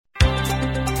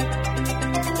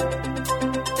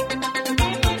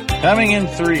Coming in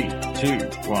 3, 2,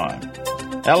 1.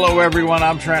 Hello, everyone.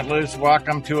 I'm Trent Luce.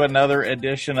 Welcome to another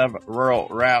edition of Rural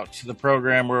Routes, the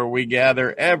program where we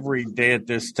gather every day at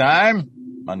this time,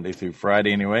 Monday through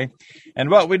Friday anyway. And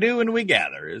what we do when we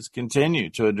gather is continue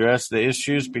to address the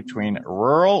issues between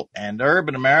rural and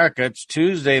urban America. It's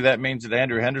Tuesday. That means that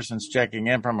Andrew Henderson's checking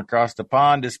in from across the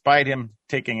pond, despite him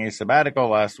taking a sabbatical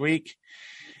last week.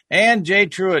 And Jay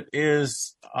Truitt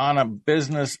is on a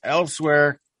business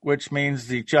elsewhere, which means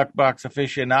the Chuck Box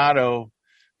aficionado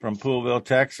from Poolville,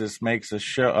 Texas, makes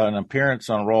an appearance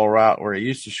on Rural Route where he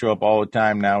used to show up all the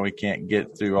time. Now we can't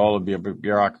get through all of the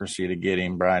bureaucracy to get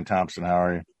him. Brian Thompson, how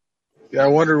are you? Yeah, I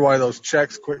wondered why those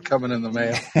checks quit coming in the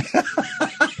mail.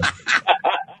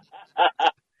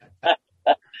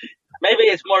 Maybe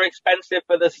it's more expensive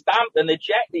for the stamp than the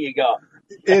check that you got.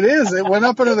 It is. It went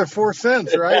up another 4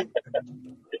 cents, right?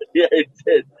 Yeah, it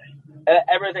did.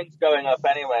 Everything's going up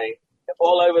anyway,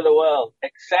 all over the world,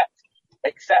 except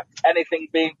anything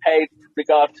being paid with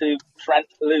regard to Trent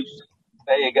Luce.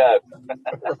 There you go.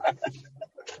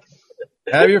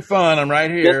 Have your fun. I'm right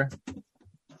here.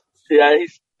 Yeah,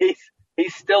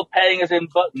 he's still paying us in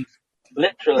buttons,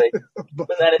 literally. But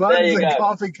then there you go.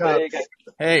 Coffee cups.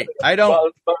 Hey, I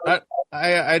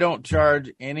don't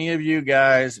charge any of you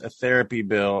guys a therapy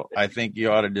bill. I think you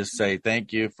ought to just say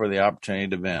thank you for the opportunity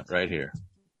to vent right here.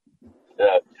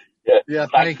 Yeah,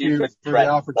 thank you for the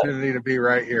opportunity to be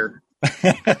right here.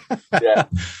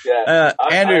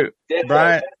 Andrew,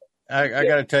 Brian, I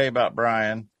got to tell you about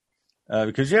Brian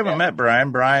because you haven't met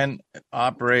Brian. Brian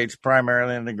operates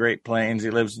primarily in the Great Plains.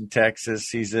 He lives in Texas.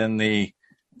 He's in the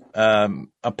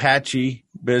Apache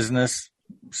business,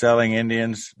 selling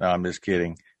Indians. No, I'm just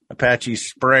kidding. Apache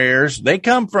sprayers. They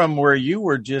come from where you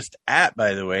were just at,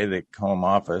 by the way, the home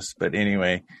office. But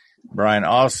anyway, Brian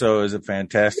also is a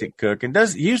fantastic cook and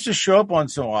he used to show up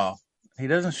once in a while. He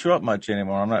doesn't show up much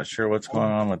anymore. I'm not sure what's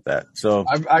going on with that. So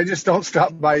I just don't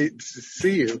stop by to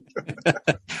see you.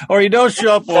 Or you don't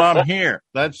show up while I'm here.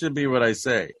 That should be what I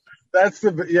say. That's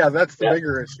the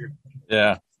bigger issue.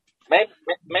 Yeah.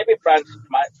 Maybe Brian's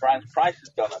price has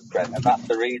gone up, Brent, and that's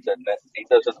the reason that he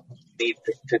doesn't need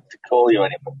to call you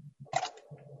anymore.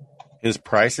 His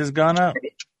price has gone up?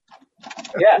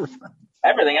 Yeah.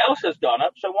 Everything else has gone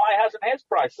up, so why hasn't his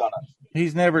price gone up?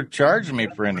 He's never charged me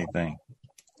for anything.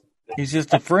 He's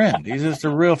just a friend. He's just a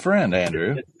real friend,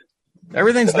 Andrew.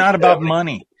 Everything's not about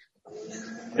money.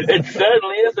 It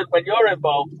certainly isn't when you're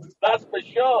involved. That's for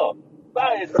sure.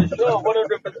 That is for sure,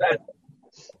 100%.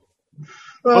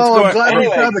 Oh, I'm glad we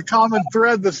found a common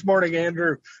thread this morning,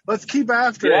 Andrew. Let's keep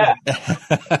after it.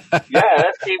 Yeah,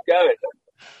 let's keep going.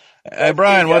 Hey,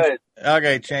 Brian,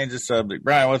 okay, change the subject.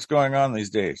 Brian, what's going on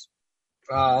these days?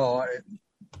 Oh,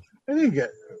 I think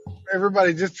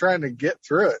everybody just trying to get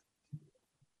through it.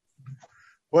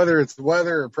 Whether it's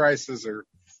weather or prices or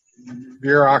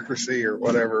bureaucracy or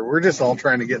whatever, we're just all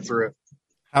trying to get through it.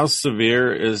 How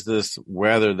severe is this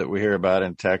weather that we hear about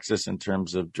in Texas in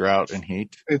terms of drought and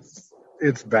heat?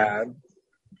 It's bad,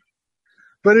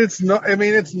 but it's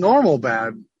normal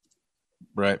bad.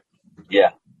 Right.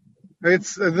 Yeah.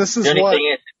 This is what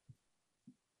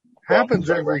happens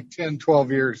every 10,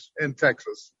 12 years in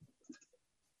Texas.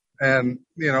 And,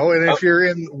 if you're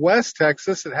in West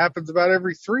Texas, it happens about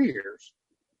every 3 years.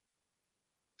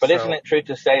 But isn't it true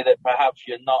to say that perhaps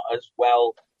you're not as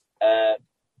well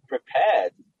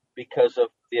prepared because of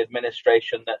the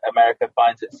administration that America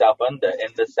finds itself under,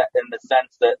 in the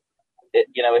sense that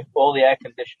if all the air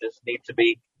conditioners need to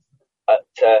be at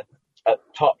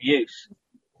top use,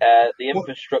 the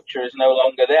infrastructure is no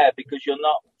longer there because you're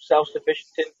not self-sufficient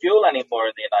in fuel anymore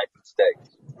in the United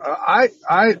States.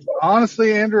 I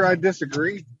honestly, Andrew, I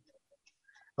disagree.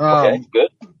 Okay,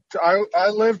 good. I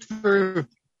lived through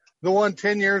the one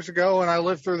 10 years ago, and I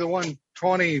lived through the one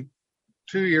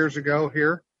 22 years ago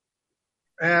here.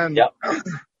 And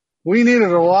we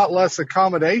needed a lot less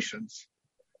accommodations.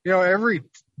 Every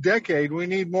decade we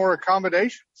need more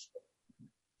accommodations.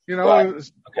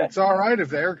 It's all right if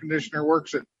the air conditioner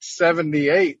works at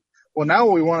 78. Well, now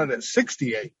we want it at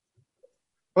 68.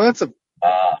 Well, that's a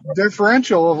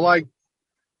differential of like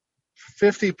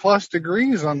 50 plus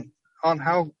degrees on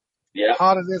how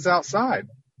hot it is outside.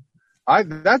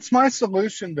 That's my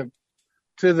solution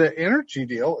to the energy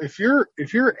deal. If you're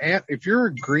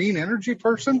a green energy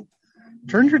person,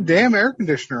 turn your damn air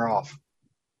conditioner off.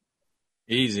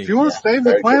 Easy. If you want to save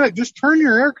the planet, just turn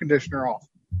your air conditioner off.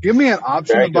 Give me an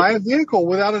option to buy a vehicle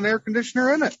without an air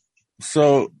conditioner in it.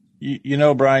 So,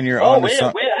 Brian, you're on to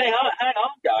something. Hang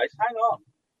on, guys. Hang on.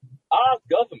 Our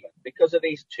government, because of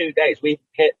these 2 days, we've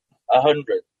hit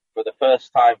 100 for the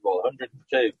first time, or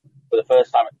 102 for the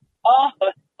first time. Our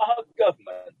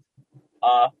government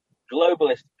are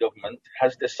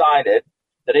decided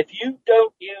that if you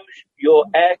don't use your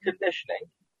air conditioning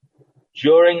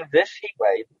during this heat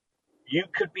wave, you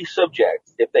could be subject,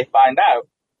 if they find out,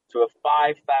 to a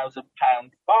 £5,000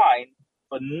 fine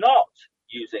for not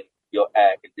using your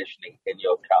air conditioning in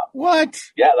your car. What?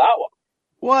 Yeah, that one.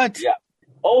 What? Yeah.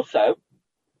 Also,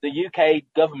 the UK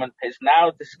government is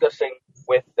now discussing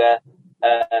with the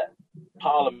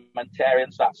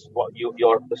parliamentarians, that's what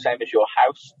you're the same as your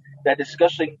house, they're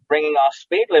discussing bringing our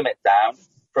speed limit down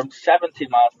from 70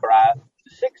 miles per hour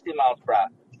to 60 miles per hour.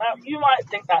 Now, you might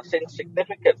think that's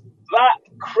insignificant. That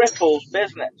cripples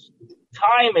business.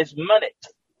 Time is money.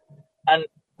 And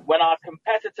when our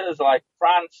competitors like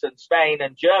France and Spain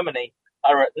and Germany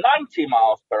are at 90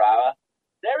 miles per hour,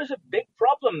 there is a big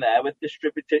problem there with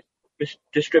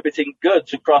distributing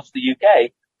goods across the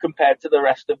UK compared to the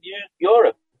rest of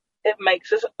Europe. It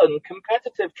makes us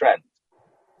uncompetitive, Trent.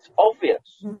 It's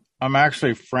obvious. I'm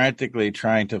actually frantically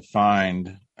trying to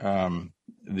find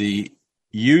the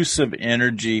use of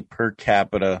energy per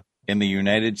capita in the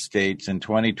United States in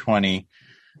 2020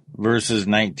 versus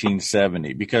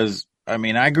 1970. Because, I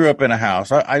mean, I grew up in a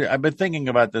house. I've been thinking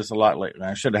about this a lot lately.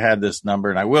 I should have had this number,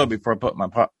 and I will before I put my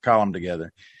column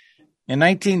together. In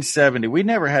 1970, we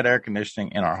never had air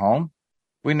conditioning in our home.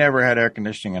 We never had air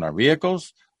conditioning in our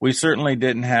vehicles. We certainly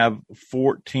didn't have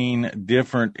 14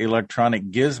 different electronic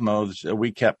gizmos that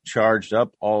we kept charged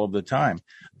up all of the time.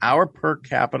 Our per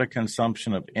capita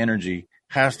consumption of energy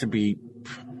has to be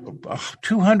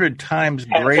 200 times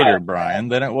greater, Brian,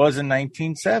 than it was in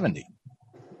 1970.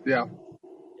 Yeah. Yeah,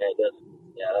 it does.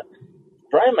 Yeah.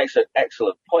 Brian makes an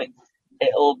excellent point.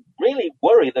 It'll really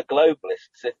worry the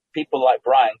globalists if people like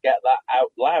Brian get that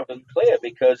out loud and clear,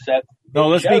 because no,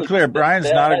 let's be clear.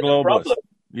 Brian's not a globalist.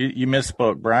 You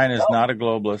misspoke. Brian is not a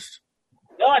globalist.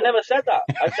 No, I never said that.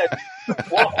 I said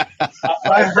what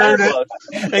I heard it.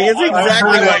 It's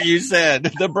exactly what you said.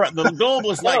 The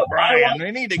globalists like Brian.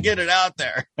 We need to get it out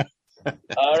there. No.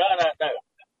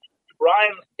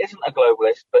 Brian isn't a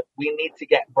globalist, but we need to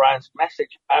get Brian's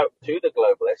message out to the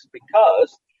globalists,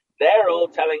 because they're all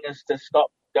telling us to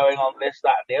stop going on this,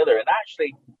 that, and the other. And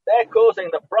actually, they're causing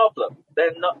the problem.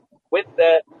 They're not, with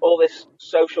all this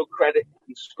social credit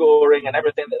and scoring and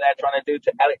everything that they're trying to do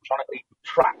to electronically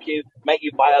track you, make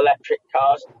you buy electric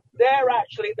cars. They're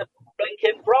actually the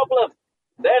blinking problem.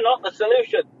 They're not the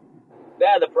solution.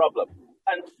 They're the problem.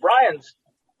 And Brian's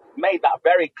made that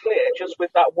very clear just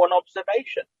with that one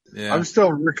observation. Yeah. I'm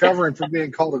still recovering from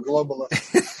being called a globalist.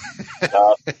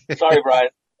 Sorry, Brian.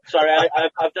 Sorry,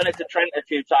 I've done it to Trent a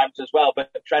few times as well, but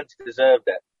Trent deserved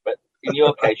it. But in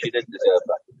your case, you didn't deserve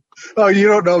that. Oh, you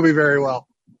don't know me very well.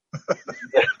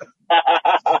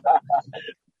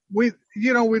 We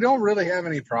don't really have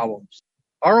any problems.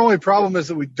 Our only problem is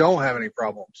that we don't have any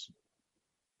problems.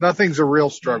 Nothing's a real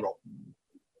struggle.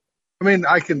 I mean,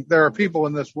 there are people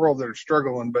in this world that are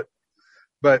struggling,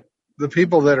 but the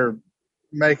people that are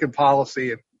making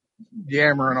policy and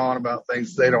yammering on about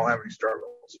things, they don't have any struggles.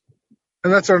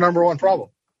 And that's our number one problem.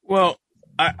 Well,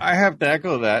 I have to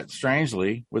echo that,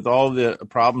 strangely, with all the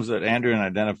problems that Andrew and I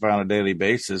identify on a daily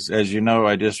basis. As you know,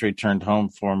 I just returned home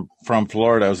from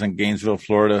Florida. I was in Gainesville,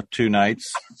 Florida, 2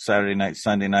 nights, Saturday night,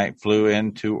 Sunday night, flew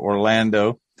into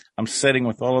Orlando. I'm sitting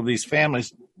with all of these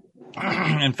families.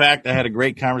 In fact, I had a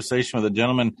great conversation with a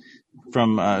gentleman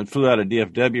flew out of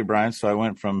DFW, Brian, so I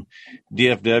went from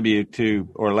DFW to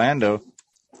Orlando.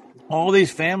 All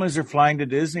these families are flying to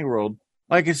Disney World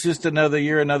like it's just another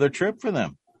year, another trip for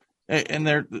them. And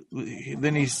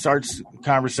then he starts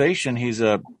conversation. He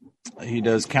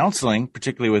does counseling,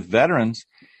 particularly with veterans.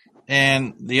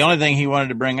 And the only thing he wanted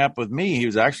to bring up with me, he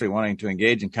was actually wanting to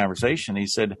engage in conversation. He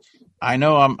said, I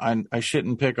know I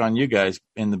shouldn't pick on you guys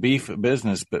in the beef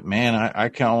business, but man, I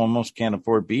almost can't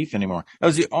afford beef anymore. That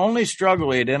was the only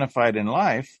struggle he identified in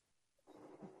life.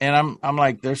 And I'm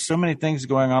like, there's so many things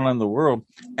going on in the world.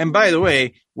 And by the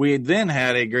way, we then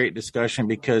had a great discussion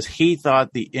because he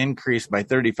thought the increase by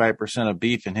 35% of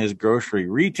beef in his grocery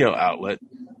retail outlet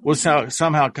was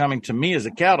somehow coming to me as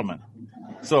a cattleman.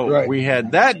 So We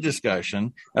had that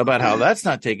discussion about how that's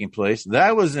not taking place.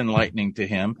 That was enlightening to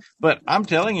him. But I'm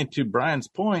telling you, to Brian's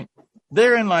point,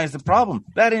 therein lies the problem.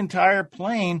 That entire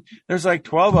plane, there's like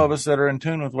 12 of us that are in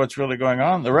tune with what's really going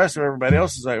on. The rest of everybody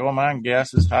else is like, oh, man,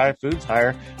 gas is high, food's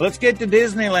higher. Let's get to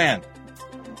Disneyland.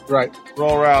 Right.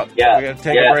 Roll route. Yeah. We got to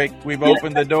take a break. We've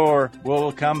opened the door.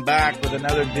 We'll come back with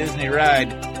another Disney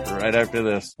ride right after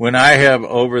this. When I have,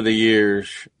 over the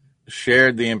years,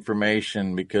 shared the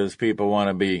information because people want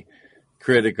to be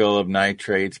critical of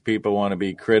nitrates, people want to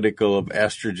be critical of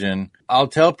estrogen, I'll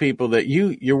tell people that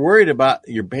you're worried about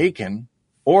your bacon,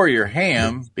 or your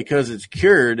ham because it's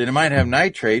cured and it might have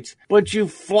nitrates, but you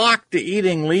flock to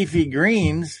eating leafy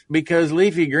greens because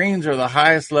leafy greens are the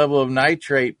highest level of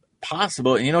nitrate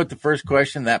possible. And you know what the first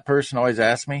question that person always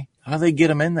asks me? How do they get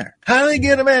them in there? How do they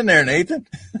get them in there, Nathan?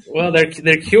 Well, they're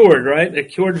cured, right? They're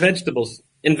cured vegetables.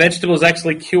 And vegetables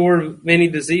actually cure many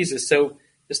diseases. So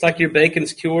just like your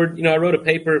bacon's cured, I wrote a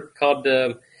paper called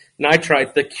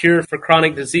Nitrite, the Cure for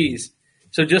Chronic Disease.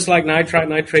 So just like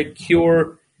nitrate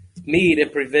cure meat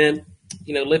and prevent,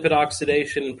 lipid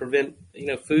oxidation and prevent,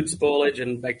 food spoilage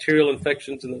and bacterial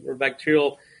infections or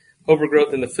bacterial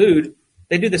overgrowth in the food,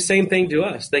 they do the same thing to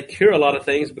us. They cure a lot of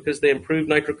things because they improve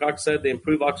nitric oxide, they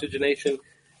improve oxygenation,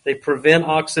 they prevent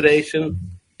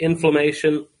oxidation,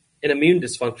 inflammation, and immune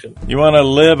dysfunction. You want to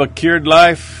live a cured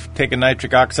life? Take a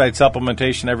nitric oxide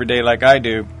supplementation every day like I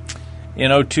do.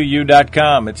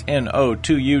 NO2U.com. It's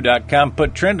NO2U.com.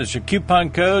 Put Trent as your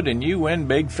coupon code and you win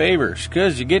big favors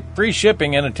because you get free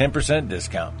shipping and a 10%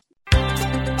 discount.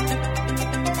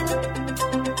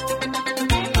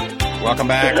 Welcome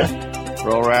back.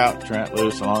 Roll Route, Trent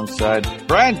Lewis alongside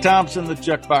Brian Thompson, the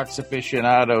Chuckbox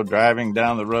aficionado, driving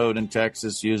down the road in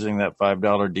Texas using that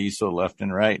 $5 diesel left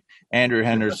and right. Andrew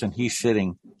Henderson, he's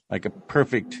sitting like a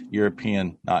perfect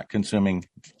European, not consuming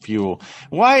fuel.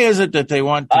 Why is it that they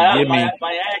want to give me...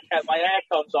 My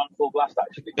aircon's on full blast,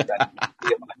 actually.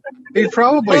 He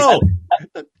probably...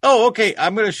 Oh, okay.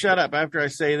 I'm going to shut up after I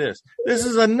say this. This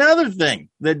is another thing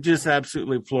that just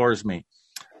absolutely floors me.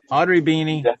 Audrey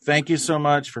Beanie, thank you so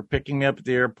much for picking me up at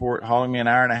the airport, hauling me an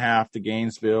hour and a half to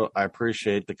Gainesville. I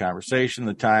appreciate the conversation,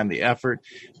 the time, the effort.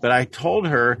 But I told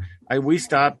her we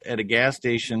stopped at a gas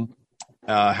station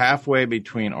halfway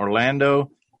between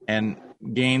Orlando and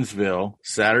Gainesville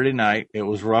Saturday night. It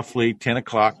was roughly 10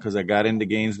 o'clock because I got into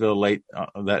Gainesville late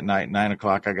that night, 9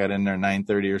 o'clock. I got in there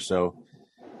 9:30 or so.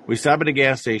 We stopped at a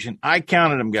gas station. I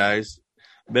counted them, guys.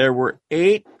 There were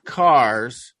 8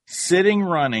 cars sitting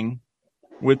running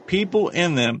with people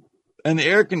in them and the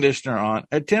air conditioner on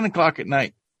at 10 o'clock at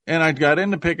night. And I got in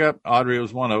to pick up, Audrey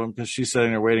was one of them because she's sitting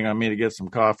there waiting on me to get some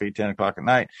coffee 10 o'clock at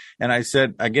night. And I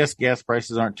said, I guess gas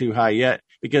prices aren't too high yet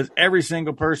because every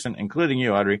single person, including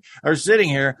you, Audrey, are sitting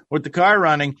here with the car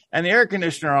running and the air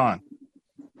conditioner on.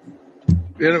 And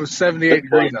it was 78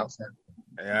 degrees outside.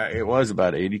 Yeah, it was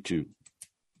about 82.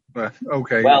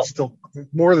 Okay, well, it's still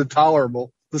more than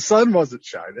tolerable. The sun wasn't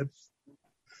shining.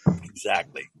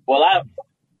 Exactly. Well,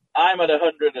 I'm at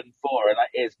 104, and that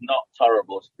is not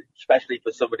tolerable, especially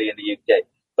for somebody in the UK.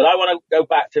 But I want to go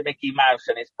back to Mickey Mouse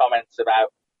and his comments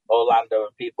about Orlando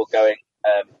and people going,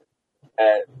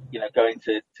 going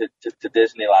to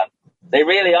Disneyland. They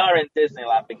really are in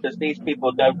Disneyland because these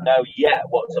people don't know yet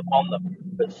what's upon them.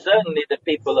 But certainly the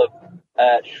people of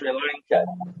Sri Lanka,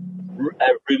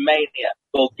 Romania,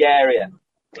 Bulgaria,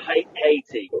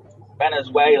 Haiti,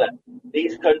 Venezuela,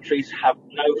 these countries have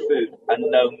no food and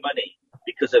no money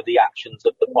because of the actions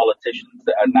of the politicians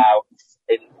that are now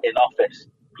in office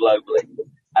globally.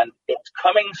 And it's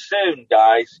coming soon,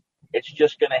 guys. It's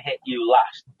just going to hit you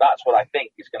last. That's what I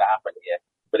think is going to happen here.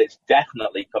 But it's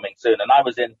definitely coming soon. And I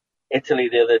was in Italy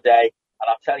the other day, and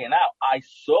I'll tell you now, I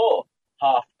saw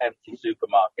half-empty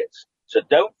supermarkets. So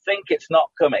don't think it's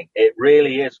not coming. It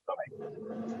really is coming.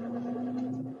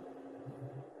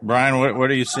 Brian,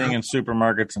 what are you seeing in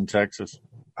supermarkets in Texas?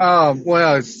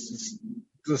 Well, it's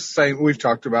the same. We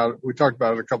talked about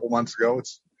it a couple months ago.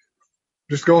 It's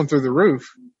just going through the roof.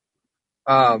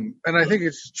 And I think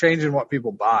it's changing what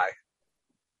people buy.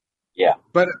 Yeah.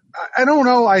 But I don't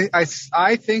know.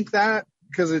 I think that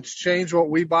because it's changed what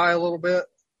we buy a little bit,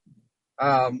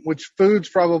 which food's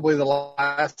probably the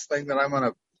last thing that I'm going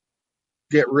to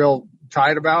get real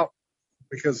tight about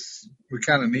because we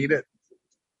kind of need it.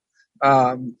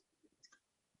 But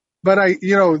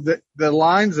the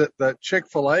lines at the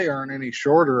Chick-fil-A aren't any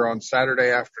shorter on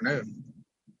Saturday afternoon.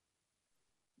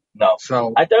 No.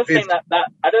 So I don't think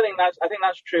I think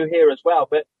that's true here as well.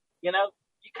 But you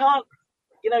can't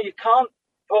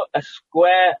put a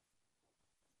square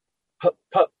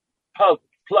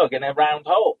plug in a round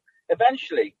hole.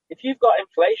 Eventually, if you've got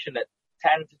inflation at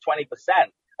 10 to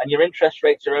 20% and your interest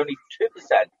rates are only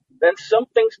 2%, then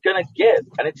something's going to give,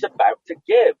 and it's about to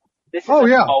give. This is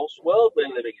a false world we're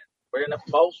living in. We're in a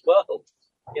false world,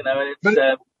 and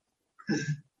it's.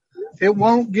 It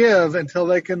won't give until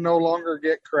they can no longer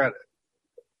get credit.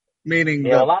 Meaning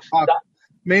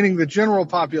meaning the general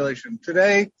population.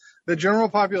 Today, the general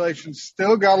population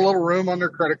still got a little room on their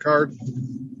credit card,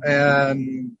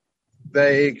 and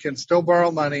they can still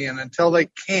borrow money. And until they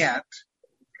can't,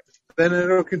 then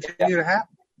it'll continue to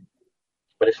happen.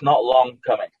 But it's not long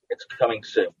coming. It's coming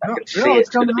soon. I can see it's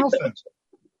coming real soon.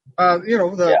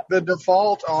 The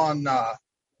default on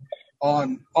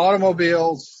on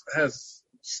automobiles has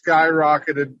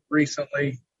skyrocketed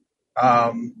recently.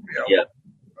 I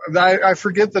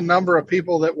forget the number of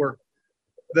people that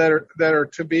are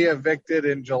to be evicted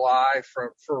in July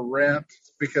for rent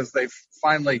because they've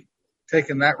finally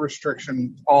taken that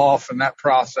restriction off, and that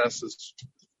process is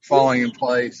falling in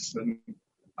place. And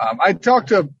I talked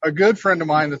to a good friend of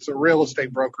mine that's a real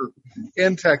estate broker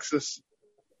in Texas.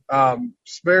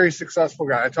 Very successful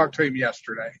guy. I talked to him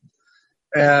yesterday,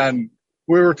 and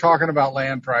we were talking about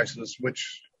land prices,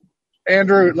 which,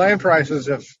 Andrew, land prices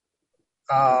have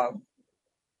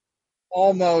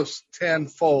almost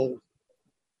tenfold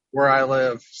where I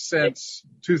live since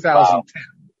 2010.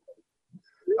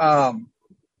 Wow.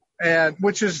 And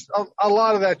which is a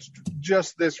lot of that's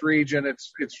just this region.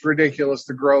 It's ridiculous,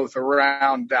 the growth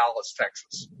around Dallas,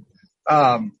 Texas.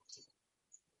 But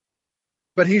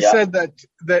he said that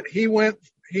he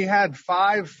had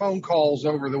 5 phone calls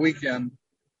over the weekend,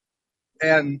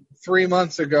 and 3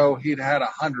 months ago he'd had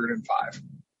 105.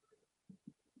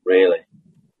 Really?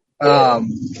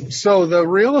 So the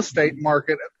real estate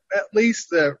market, at least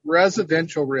the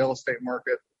residential real estate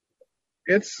market,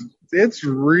 it's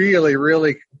really,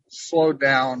 really slowed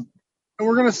down, and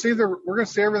we're going to see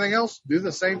everything else do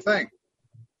the same thing.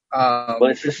 Well,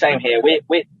 it's the same here. We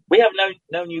have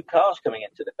no new cars coming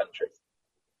into the country.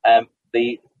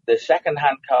 The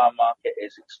second-hand car market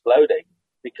is exploding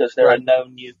because there are no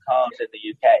new cars in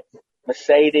the UK.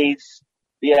 Mercedes,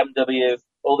 BMW,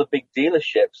 all the big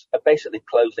dealerships are basically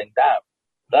closing down.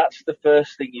 That's the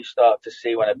first thing you start to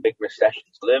see when a big recession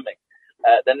is looming.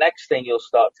 The next thing you'll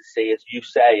start to see, as you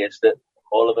say, is that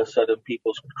all of a sudden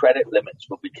people's credit limits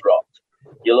will be dropped.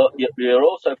 You're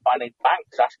also finding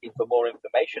banks asking for more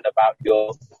information about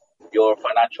your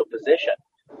financial position.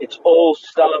 It's all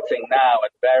starting now,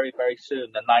 and very, very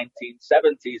soon the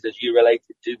 1970s, as you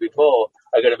related to before,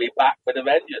 are going to be back with a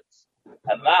vengeance.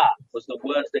 And that was the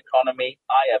worst economy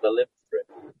I ever lived through.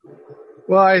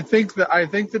 Well, I think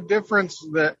the difference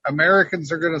that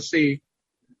Americans are going to see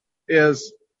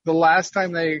is the last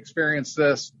time they experienced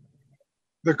this,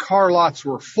 the car lots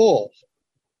were full.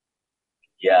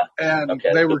 Yeah. And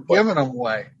they were giving them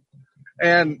away.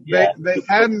 And they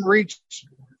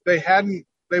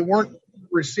weren't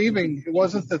receiving, it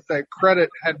wasn't that the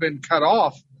credit had been cut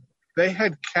off. They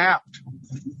had capped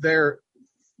their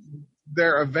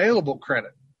available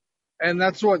credit. And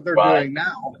that's what they're doing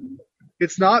now.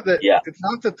 It's not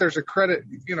that there's a credit,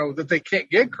 that they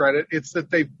can't get credit. It's that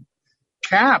they've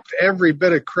capped every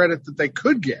bit of credit that they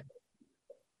could get.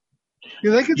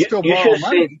 They could still borrow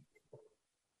money.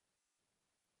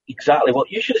 Exactly. Well,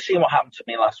 you should have seen what happened to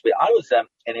me last week. I was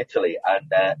in Italy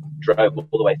and drove all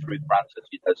the way through France,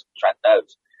 as Trent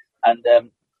knows. And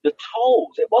the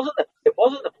tolls, it wasn't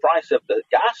the price of the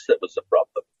gas that was the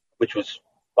problem, which was,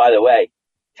 by the way,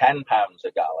 £10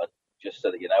 a gallon, just so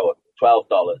that you know, $12.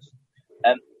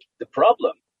 And the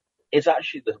problem is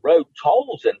actually the road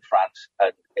tolls in France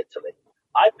and Italy.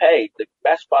 I paid the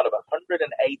best part of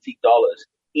 $180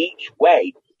 each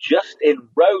way just in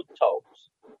road tolls.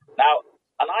 Now,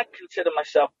 and I consider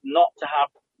myself not to have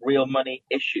real money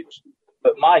issues,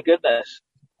 but my goodness,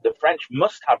 the French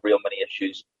must have real money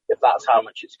issues if that's how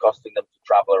much it's costing them to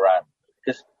travel around.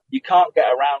 Because you can't get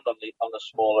around on the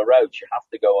smaller roads; you have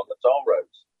to go on the toll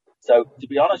roads. So, to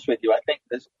be honest with you, I think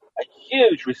there's a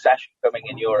huge recession coming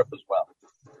in Europe as well.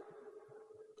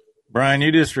 Brian,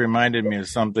 you just reminded me of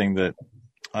something that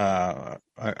I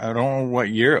don't know what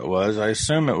year it was. I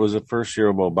assume it was the first year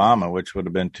of Obama, which would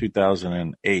have been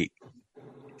 2008.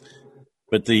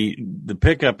 But the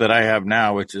pickup that I have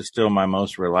now, which is still my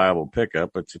most reliable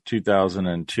pickup, it's a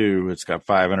 2002. It's got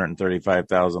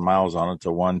 535,000 miles on it. It's a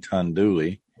 1-ton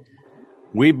dually.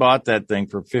 We bought that thing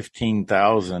for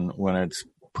 $15,000 when its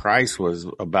price was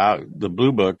about, the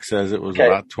Blue Book says it was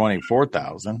about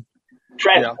 $24,000.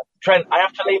 Trent, I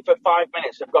have to leave for 5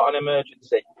 minutes. I've got an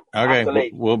emergency.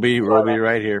 Okay, we'll be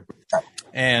right here.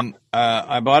 And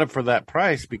I bought it for that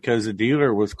price because the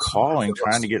dealer was calling,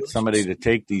 trying to get somebody to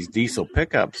take these diesel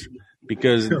pickups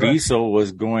because diesel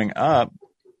was going up,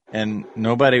 and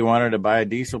nobody wanted to buy a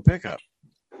diesel pickup.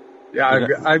 Yeah,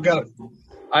 I got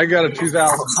a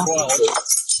 2012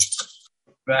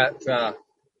 that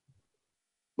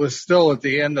was still at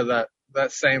the end of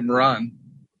that same run.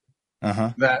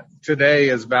 That today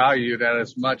is valued at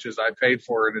as much as I paid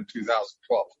for it in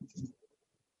 2012.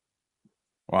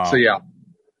 Wow. So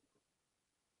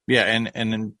yeah,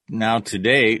 and now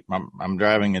today I'm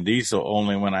driving a diesel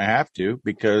only when I have to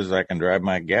because I can drive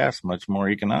my gas much more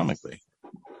economically.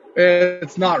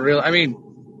 It's not really. I mean,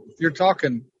 you're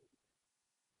talking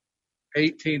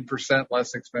 18%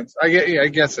 less expensive. I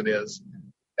guess it is.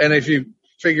 And if you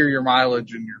figure your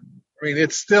mileage and I mean,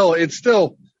 it's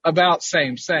still about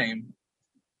same.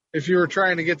 If you were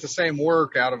trying to get the same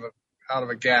work out of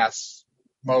a gas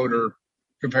motor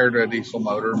compared to a diesel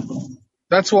motor,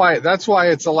 that's why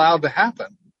it's allowed to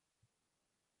happen.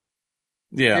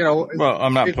 Yeah. You know, well,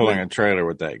 I'm not pulling a trailer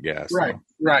with that gas. Right. So.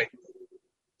 Right.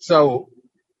 So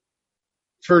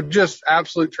for just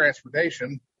absolute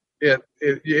transportation, it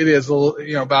is a little,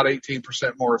 you know, about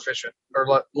 18% more efficient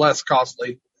or less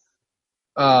costly.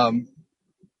 But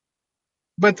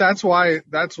that's why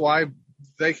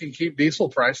they can keep diesel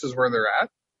prices where they're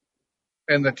at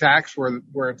and the tax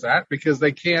where it's at, because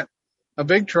a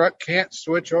big truck can't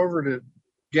switch over to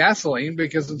gasoline,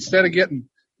 because instead of getting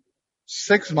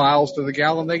 6 miles to the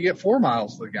gallon, they get 4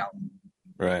 miles to the gallon.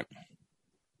 Right.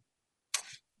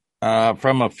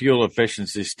 From a fuel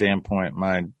efficiency standpoint,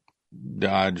 my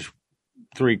Dodge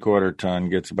 3/4 ton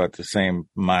gets about the same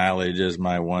mileage as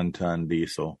my 1 ton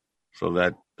diesel. So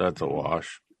that's a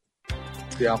wash.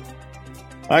 Yeah.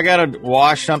 I got to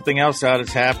wash something else out.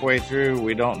 It's halfway through.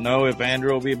 We don't know if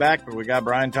Andrew will be back, but we got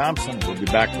Brian Thompson. We'll be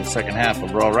back in the second half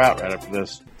of Rural Route right after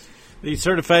this. The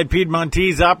Certified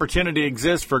Piedmontese opportunity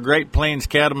exists for Great Plains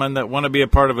cattlemen that want to be a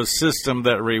part of a system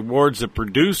that rewards the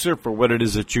producer for what it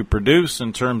is that you produce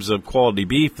in terms of quality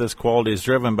beef. This quality is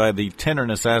driven by the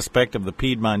tenderness aspect of the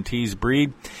Piedmontese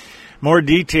breed. More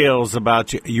details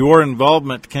about your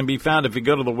involvement can be found if you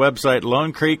go to the website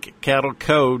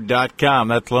LoneCreekCattleCo.com.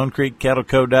 That's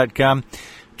LoneCreekCattleCo.com.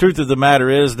 Truth of the matter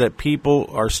is that people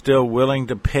are still willing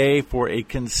to pay for a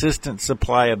consistent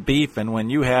supply of beef, and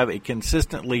when you have a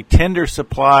consistently tender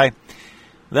supply,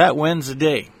 that wins the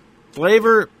day.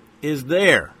 Flavor is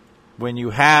there when you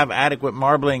have adequate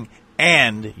marbling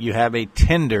and you have a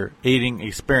tender eating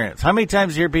experience. How many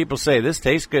times do you hear people say, this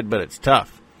tastes good, but it's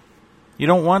tough? You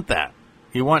don't want that.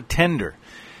 You want tender.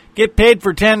 Get paid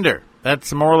for tender. That's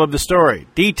the moral of the story.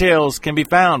 Details can be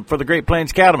found for the Great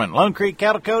Plains Cattlemen.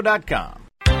 LoneCreekCattleCo.com.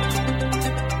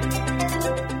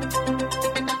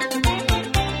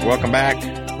 Welcome back.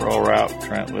 Rural Route,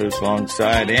 Trent Loos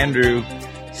alongside Andrew.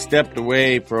 Stepped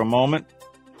away for a moment.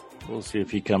 We'll see if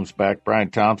he comes back.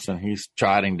 Brian Thompson, he's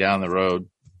trotting down the road,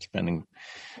 spending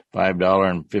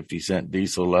 $5.50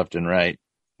 diesel left and right.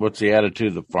 What's the attitude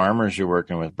of the farmers you're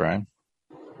working with, Brian?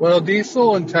 Well,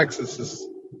 diesel in Texas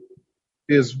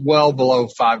is well below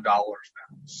 $5 now.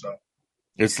 So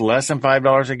it's less than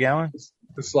 $5 a gallon?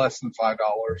 It's less than $5,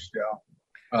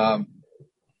 yeah.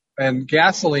 And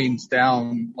gasoline's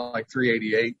down like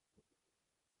 $3.88.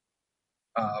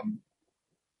 And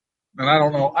I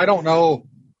don't know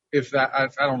if that, I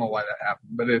don't know why that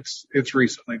happened, but it's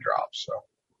recently dropped. So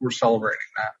we're celebrating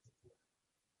that.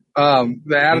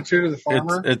 The attitude of the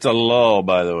farmer. It's a lull,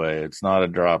 by the way. It's not a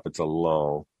drop. It's a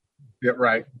lull. Yeah,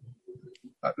 right.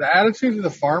 The attitude of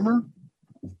the farmer.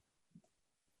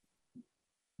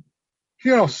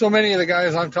 You know, so many of the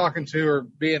guys I'm talking to are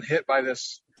being hit by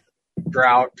this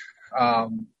drought.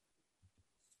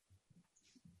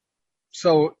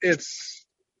 So it's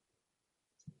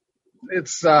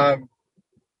I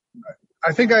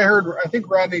think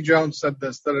Rodney Jones said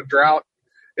this, that a drought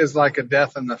is like a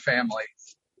death in the family.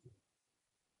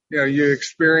 You know, you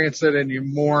experience it and you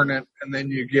mourn it and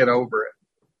then you get over it.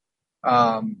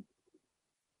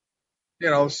 You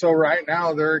know, so right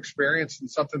now they're experiencing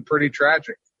something pretty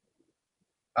tragic.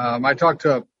 I talked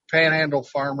to a Panhandle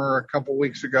farmer a couple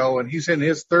weeks ago, and he's in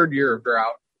his third year of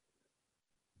drought.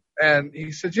 And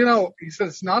he said,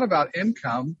 it's not about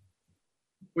income.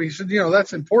 He said,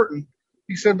 that's important.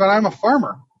 He said, but I'm a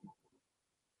farmer.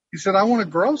 He said, I want to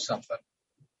grow something.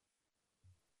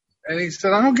 And he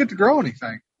said, I don't get to grow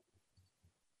anything.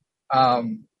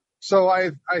 So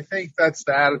I think that's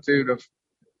the attitude of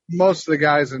most of the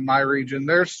guys in my region.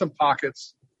 There's some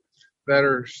pockets that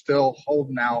are still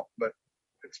holding out, but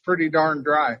it's pretty darn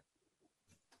dry.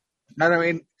 And I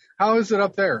mean, how is it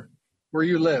up there where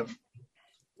you live?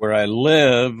 Where I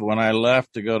live, when I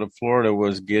left to go to Florida,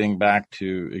 was getting back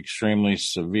to extremely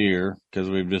severe, because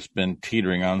we've just been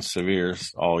teetering on severe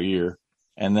all year.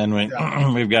 And then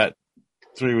we've got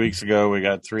 3 weeks ago, we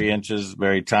got 3 inches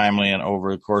very timely and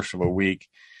over the course of a week.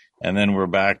 And then we're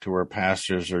back to where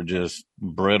pastures are just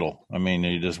brittle. I mean,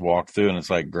 you just walk through and it's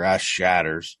like grass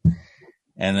shatters.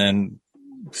 And then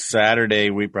Saturday,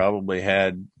 we probably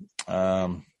had a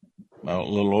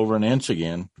little over an inch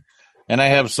again. And I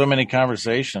have so many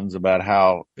conversations about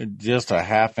how just a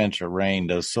half inch of rain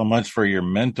does so much for your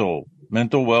mental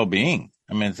well-being.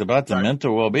 I mean, it's about the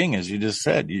mental well-being, as you just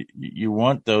said. You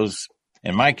want those,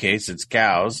 in my case, it's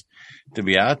cows, to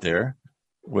be out there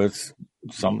with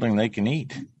something they can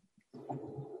eat.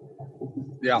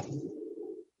 Yeah.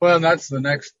 Well, and that's the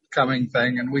next coming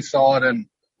thing. And we saw it in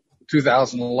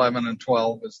 2011 and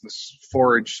 12 is this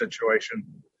forage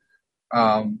situation.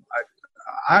 I'm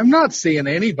not seeing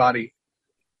anybody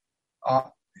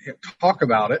talk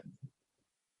about it.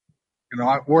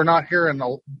 We're not hearing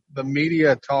the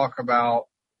media talk about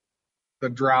the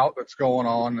drought that's going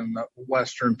on in the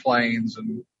Western Plains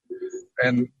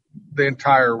and the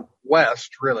entire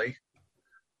West, really.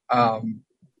 But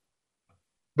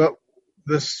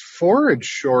this forage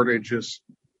shortage is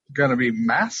going to be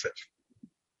massive.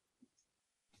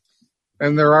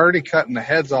 And they're already cutting the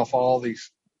heads off all these,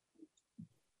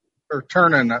 or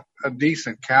turning a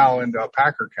decent cow into a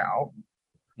packer cow.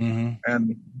 Mm-hmm.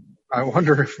 And I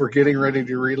wonder if we're getting ready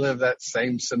to relive that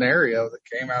same scenario that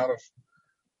came out of,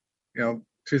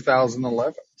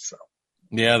 2011. So.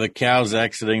 Yeah, the cows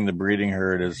exiting the breeding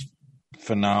herd is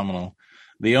phenomenal.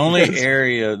 The only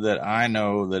area that I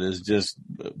know that is just,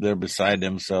 they're beside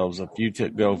themselves, if you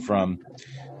go from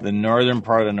the northern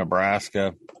part of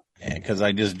Nebraska, because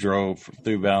I just drove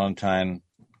through Valentine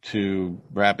to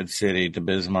Rapid City to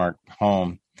Bismarck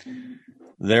home,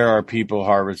 there are people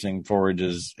harvesting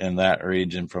forages in that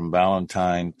region from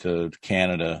Valentine to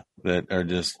Canada that are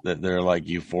just, that they're like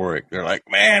euphoric. They're like,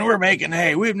 man, we're making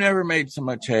hay. We've never made so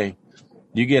much hay.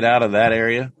 You get out of that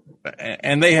area,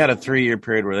 and they had a 3-year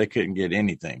period where they couldn't get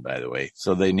anything, by the way,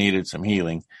 so they needed some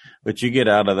healing. But you get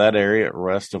out of that area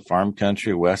west of farm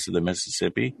country, west of the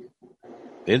Mississippi,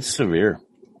 it's severe.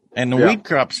 And the wheat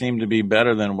crop seemed to be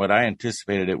better than what I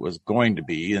anticipated it was going to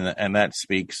be, and that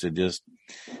speaks to just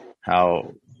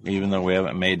how, even though we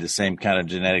haven't made the same kind of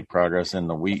genetic progress in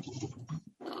the wheat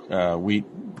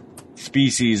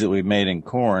species that we've made in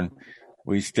corn,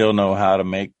 we still know how to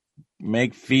make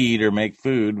feed or make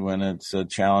food when it's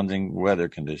challenging weather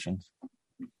conditions.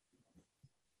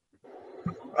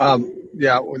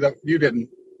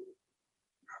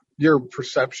 Your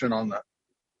perception on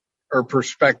or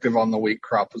perspective on the wheat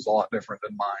crop is a lot different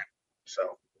than mine. So.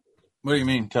 What do you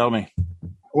mean? Tell me.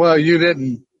 Well, you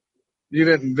didn't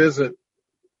visit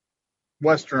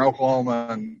Western Oklahoma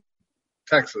and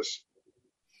Texas.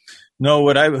 No,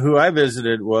 who I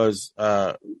visited was,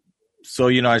 so,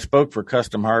 I spoke for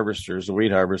Custom Harvesters, the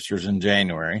wheat harvesters, in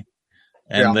January,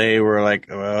 and they were like,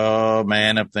 oh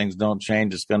man, if things don't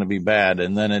change, it's going to be bad.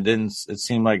 And then it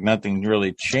seemed like nothing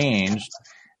really changed.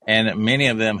 And many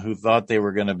of them who thought they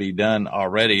were going to be done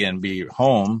already and be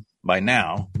home by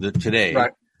now, today,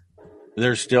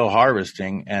 they're still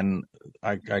harvesting. And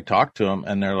I talked to them,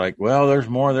 and they're like, well, there's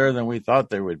more there than we thought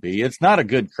there would be. It's not a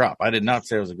good crop. I did not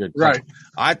say it was a good crop. Right.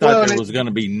 I thought there was going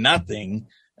to be nothing,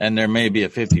 and there may be a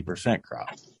 50%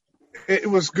 crop. It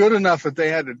was good enough that they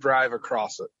had to drive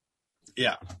across it.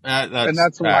 Yeah. And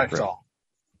that's what I saw.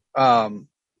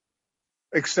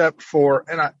 Except for,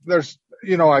 I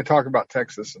talk about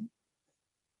Texas, and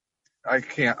I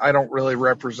don't really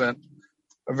represent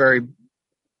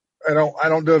I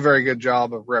don't do a very good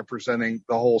job of representing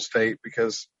the whole state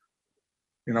because,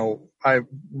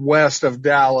 west of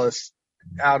Dallas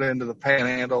out into the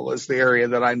Panhandle is the area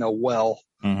that I know well.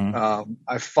 Mm-hmm.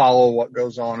 I follow what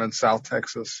goes on in South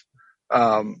Texas.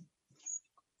 But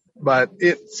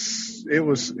it's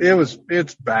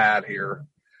bad here.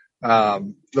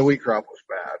 The wheat crop was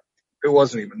bad. It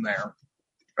wasn't even there.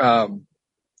 I'm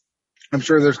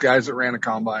sure there's guys that ran a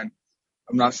combine.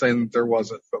 I'm not saying that there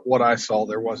wasn't, but what I saw,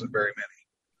 there wasn't very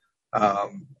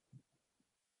many.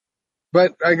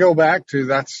 But I go back to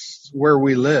that's where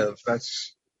we live.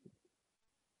 That's,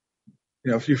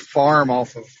 if you farm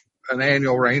off of an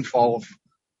annual rainfall of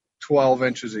 12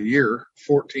 inches a year,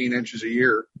 14 inches a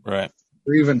year, right,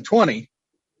 or even 20,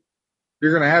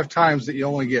 you're going to have times that you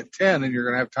only get 10 and you're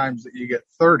going to have times that you get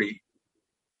 30.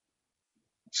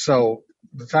 So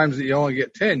the times that you only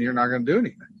get 10, you're not going to do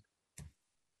anything.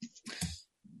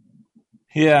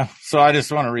 Yeah, so I just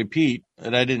want to repeat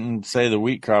that I didn't say the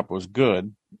wheat crop was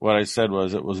good. What I said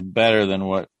was it was better than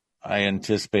what I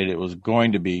anticipated it was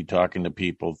going to be, talking to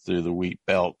people through the wheat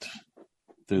belt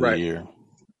through the year.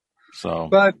 So,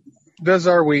 but does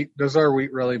our wheat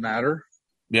really matter?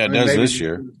 Yeah, it does this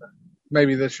year.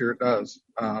 Maybe this year it does.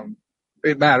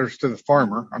 It matters to the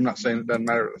farmer. I'm not saying it doesn't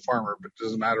matter to the farmer, but it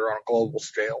doesn't matter on a global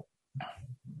scale.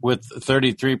 With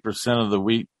 33% of the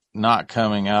wheat not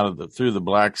coming out of through the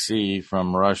Black Sea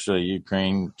from Russia,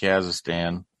 Ukraine,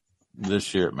 Kazakhstan,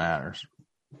 this year it matters.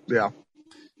 Yeah.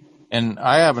 And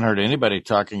I haven't heard anybody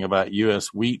talking about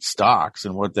U.S. wheat stocks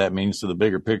and what that means to the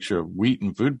bigger picture of wheat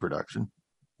and food production.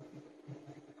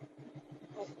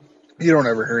 You don't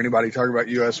ever hear anybody talk about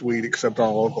U.S. wheat except on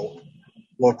a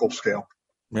local scale.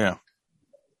 Yeah.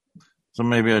 So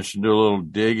maybe I should do a little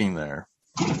digging there.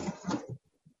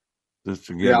 Just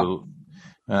to get a little,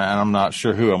 and I'm not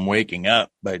sure who I'm waking up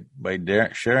by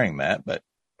sharing that, but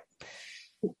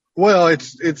Well,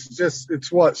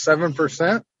 it's what,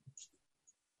 7%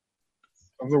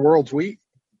 of the world's wheat?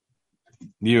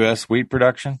 U.S. wheat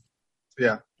production?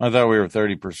 Yeah. I thought we were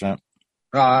 30%.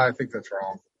 I think that's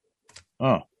wrong.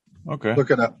 Oh, okay.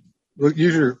 Look it up.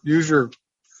 Use your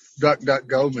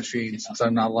DuckDuckGo machine, since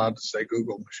I'm not allowed to say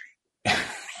Google machine.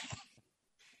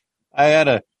 I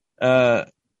had a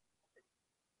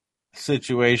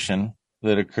situation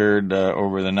that occurred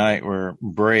over the night where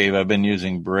Brave, I've been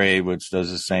using Brave, which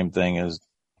does the same thing as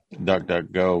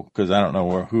DuckDuckGo, because I don't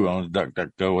know who owns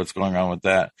DuckDuckGo, what's going on with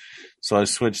that. So I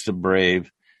switched to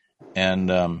Brave, and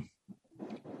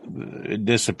it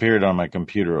disappeared on my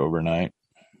computer overnight.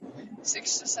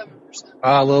 6 to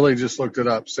 7%. Lily just looked it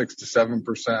up, 6 to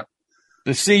 7%.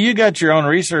 See, you got your own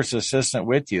research assistant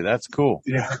with you. That's cool.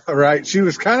 Yeah, right. She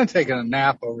was kind of taking a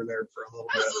nap over there for a little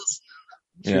bit.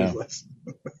 Yeah.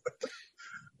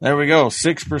 There we go.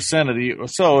 6% of the,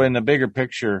 so in the bigger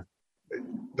picture,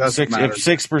 if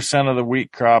 6% of the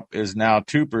wheat crop is now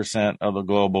 2% of the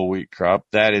global wheat crop,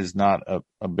 that is not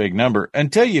a big number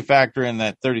until you factor in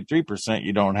that 33%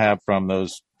 you don't have from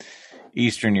those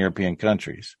Eastern European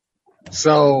countries.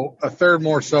 So a third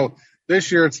more. So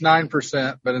this year it's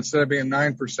 9%, but instead of being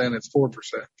 9%, it's 4%.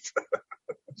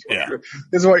 Yeah.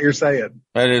 Is what you're saying.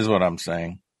 That is what I'm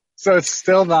saying. So it's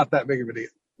still not that big of a deal.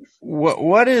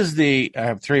 What is I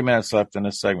have 3 minutes left in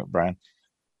this segment, Brian.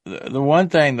 The one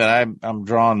thing that I'm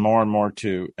drawn more and more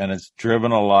to, and it's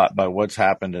driven a lot by what's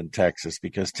happened in Texas,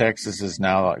 because Texas is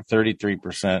now like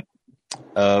 33%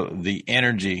 of the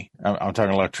energy. I'm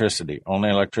talking electricity, only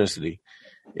electricity,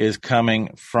 is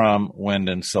coming from wind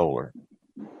and solar.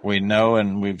 We know,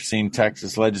 and we've seen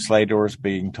Texas legislators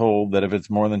being told that if it's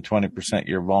more than 20%,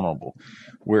 you're vulnerable.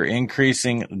 We're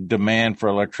increasing demand for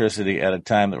electricity at a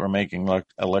time that we're making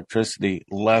electricity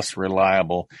less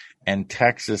reliable, and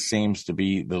Texas seems to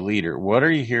be the leader. What are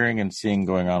you hearing and seeing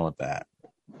going on with that?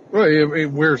 Well,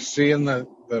 we're seeing the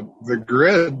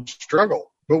grid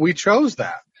struggle, but we chose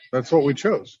that. That's what we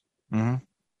chose.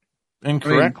 Mm-hmm.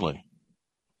 Incorrectly.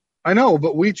 I know,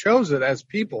 but we chose it as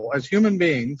people, as human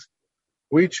beings.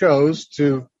 We chose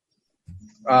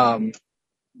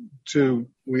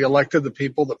we elected the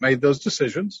people that made those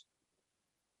decisions.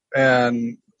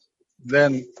 And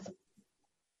then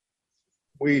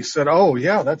we said, oh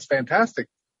yeah, that's fantastic.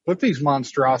 Put these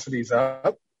monstrosities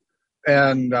up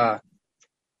and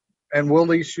we'll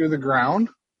lease you the ground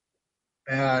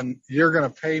and you're going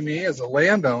to pay me as a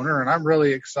landowner. And I'm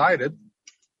really excited.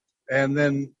 And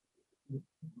then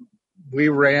we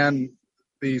ran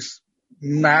these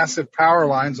massive power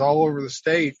lines all over the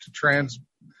state to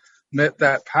transmit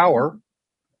that power,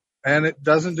 and it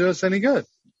doesn't do us any good.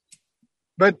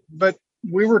 But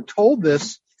we were told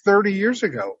this 30 years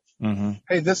ago. Mm-hmm.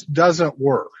 Hey, this doesn't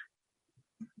work,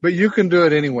 but you can do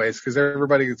it anyways, because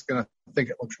everybody is going to think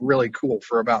it looks really cool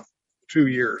for about 2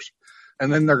 years,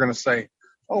 and then they're going to say,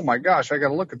 oh my gosh, I got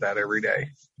to look at that every day.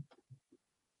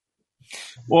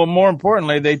 Well, more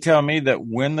importantly, they tell me that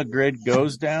when the grid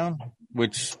goes down,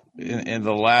 which in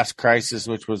the last crisis,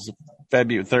 which was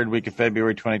third week of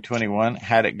February 2021,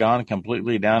 had it gone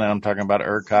completely down, and I'm talking about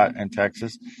ERCOT in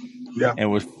Texas, it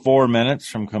was 4 minutes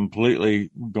from completely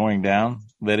going down,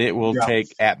 that it will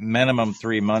take at minimum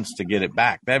 3 months to get it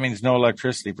back. That means no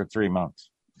electricity for 3 months.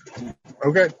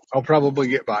 Okay, I'll probably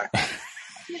get by.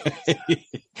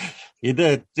 You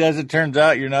did. As it turns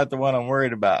out, you're not the one I'm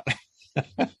worried about.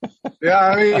 Yeah,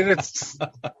 I mean, it's,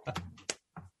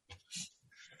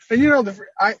 and you know,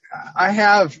 I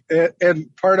have,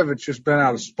 and part of it's just been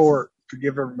out of sport to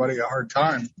give everybody a hard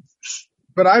time,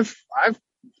 but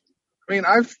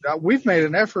we've made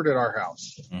an effort at our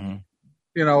house, mm-hmm.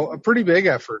 You know, a pretty big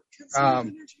effort,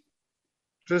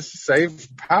 just to save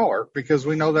power, because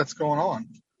we know that's going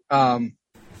on.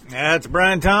 That's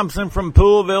Brian Thompson from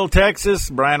Poolville, Texas.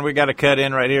 Brian, we got to cut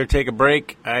in right here, take a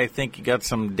break. I think you got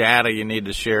some data you need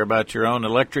to share about your own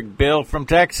electric bill from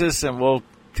Texas, and we'll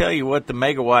tell you what the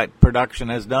megawatt production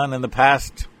has done in the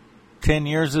past 10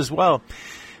 years as well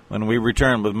when we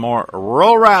return with more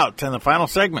Rural Route in the final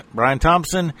segment. Brian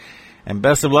Thompson, and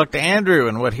best of luck to Andrew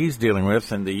and what he's dealing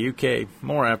with in the UK.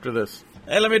 More after this.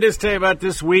 Hey, let me just tell you about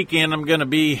this weekend. I'm going to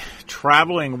be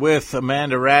traveling with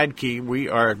Amanda Radke. We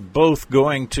are both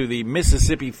going to the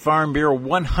Mississippi Farm Bureau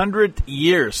 100th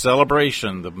year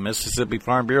celebration. The Mississippi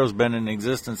Farm Bureau has been in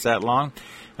existence that long.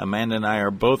 Amanda and I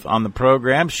are both on the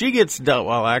program. She gets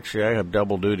actually, I have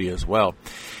double duty as well.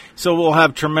 So we'll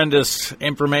have tremendous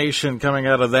information coming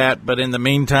out of that. But in the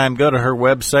meantime, go to her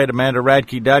website,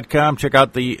 amandaradke.com. Check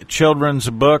out the children's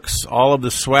books, all of the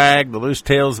swag, the Loose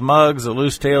Tales mugs, the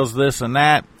Loose Tales this and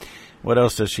that. What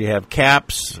else does she have?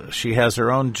 Caps. She has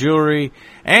her own jewelry.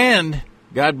 And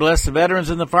God bless the veterans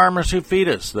and the farmers who feed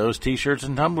us. Those T-shirts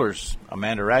and tumblers.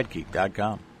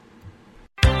 AmandaRadke.com.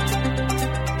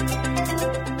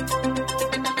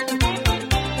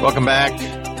 Welcome back.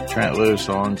 Trent Lewis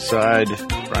alongside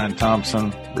Brian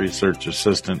Thompson, research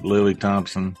assistant Lily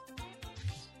Thompson.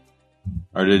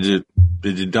 Or did you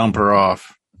dump her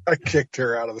off? I kicked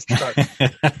her out of the truck.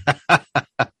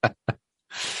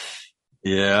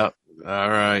 Yeah. All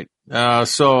right.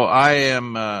 So I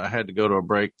had to go to a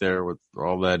break there with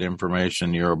all that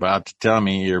information. You're about to tell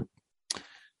me your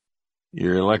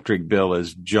electric bill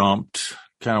has jumped.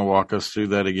 Kind of walk us through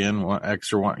that again.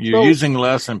 You're using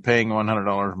less and paying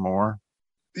 $100 more.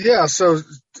 Yeah. So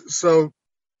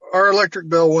our electric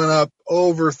bill went up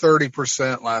over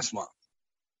 30% last month.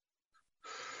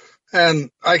 And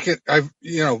you got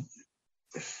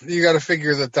to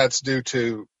figure that that's due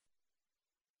to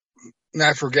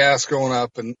natural gas going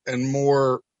up and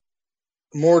more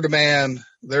demand,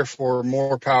 therefore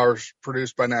more power is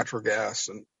produced by natural gas.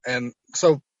 And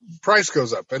so price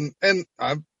goes up and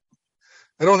I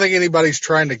don't think anybody's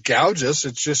trying to gouge us.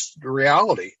 It's just the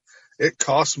reality. It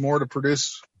costs more to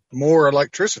produce more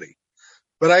electricity.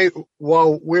 But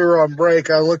while we were on break,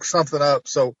 I looked something up.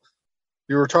 So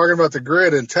you were talking about the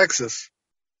grid in Texas.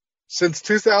 Since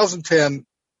 2010,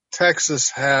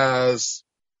 Texas has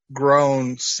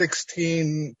grown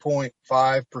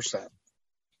 16.5%.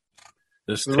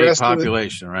 The state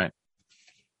population, right?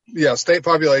 Yeah, state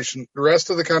population. The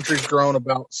rest of the country's grown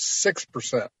about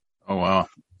 6%. Oh, wow.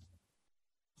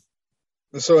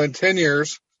 So in 10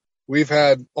 years, we've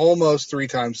had almost 3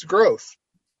 times the growth.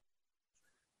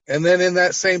 And then in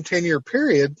that same 10-year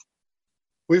period,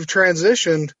 we've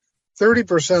transitioned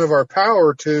 30% of our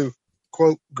power to,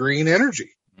 quote, green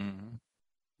energy. Mm-hmm.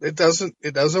 It doesn't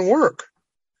work.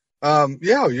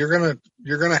 Yeah, you're going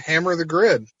to hammer the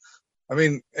grid. I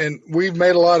mean, and we've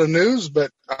made a lot of news,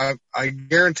 but I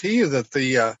guarantee you that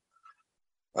the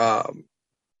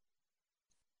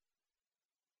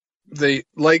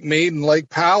Lake Mead and Lake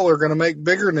Powell are going to make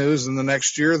bigger news in the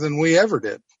next year than we ever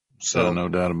did. So no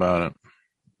doubt about it.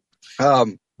 I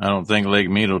don't think Lake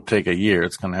Mead will take a year.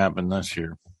 It's going to happen this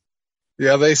year.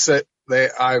 Yeah,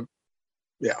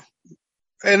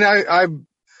 And I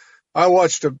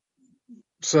watched a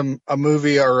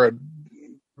movie or a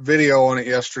video on it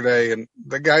yesterday, and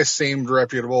the guy seemed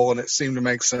reputable and it seemed to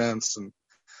make sense. And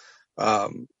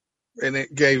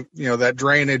it gave, that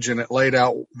drainage, and it laid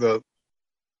out the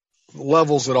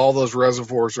levels that all those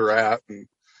reservoirs are at. And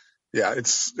yeah,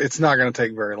 it's not going to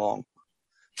take very long.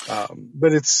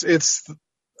 But it's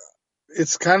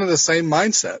kind of the same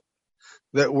mindset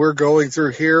that we're going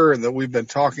through here and that we've been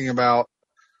talking about.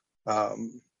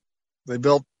 They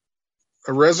built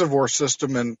a reservoir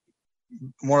system in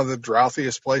one of the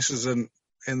droughtiest places in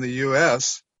the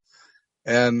U.S.,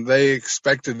 and they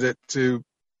expected it to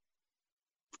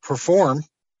perform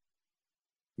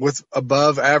with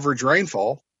above average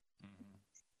rainfall.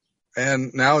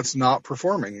 And now it's not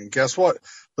performing. And guess what?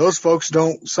 Those folks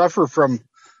don't suffer from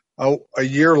a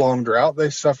year-long drought.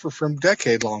 They suffer from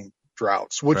decade-long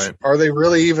droughts, which Are they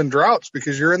really even droughts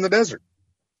because you're in the desert?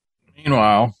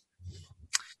 Meanwhile,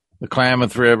 the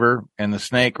Klamath River and the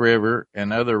Snake River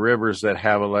and other rivers that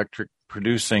have electric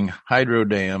producing hydro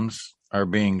dams are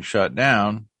being shut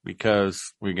down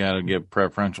because we got to give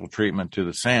preferential treatment to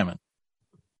the salmon.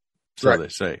 So they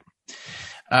say.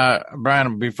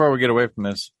 Brian, before we get away from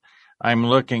this, I'm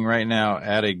looking right now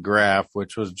at a graph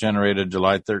which was generated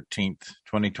July 13th,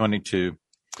 2022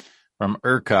 from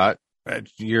ERCOT,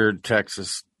 your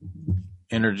Texas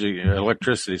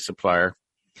electricity supplier.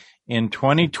 In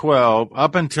 2012,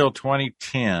 up until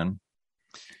 2010,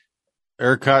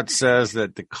 ERCOT says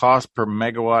that the cost per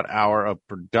megawatt hour of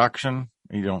production,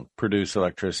 you don't produce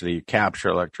electricity, you capture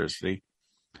electricity,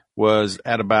 was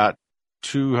at about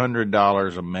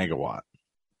 $200 a megawatt.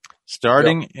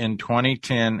 Starting in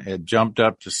 2010, it jumped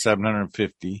up to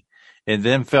 $750. It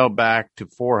then fell back to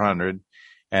 $400,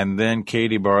 and then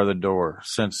Katie barred the door.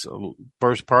 Since the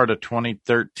first part of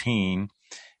 2013,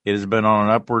 it has been on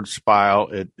an upward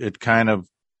spiral. It kind of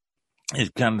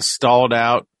stalled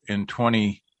out in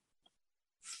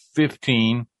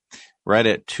 2015, right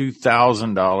at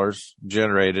 $2,000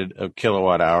 generated of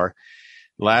kilowatt hour.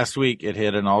 Last week, it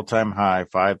hit an all-time high,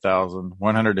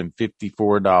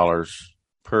 $5,154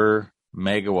 per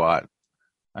megawatt.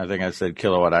 I think I said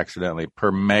kilowatt accidentally,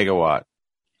 per megawatt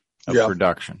of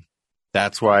production.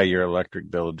 That's why your electric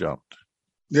bill jumped.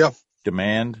 Yeah.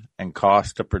 Demand and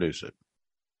cost to produce it.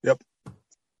 Yep.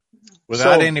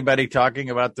 Without anybody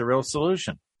talking about the real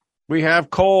solution. We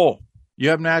have coal. You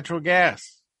have natural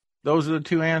gas. Those are the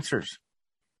two answers.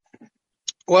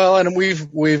 Well, and we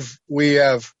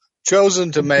have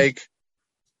chosen to make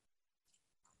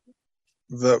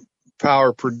the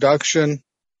power production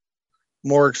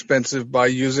more expensive by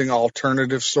using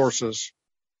alternative sources.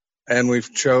 And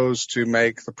we've chose to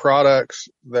make the products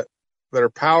that are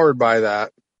powered by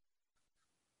that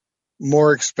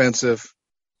more expensive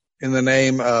in the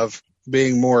name of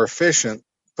being more efficient,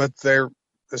 but they're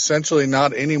essentially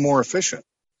not any more efficient.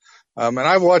 And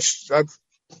I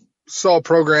saw a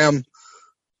program,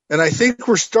 and I think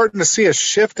we're starting to see a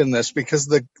shift in this because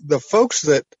the folks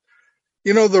that,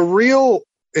 the real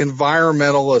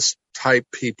environmentalist type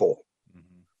people,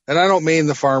 and I don't mean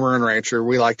the farmer and rancher.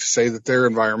 We like to say that they're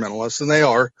environmentalists, and they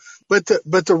are, but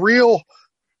the real,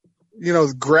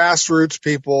 grassroots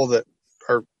people that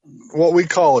are what we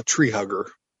call a tree hugger,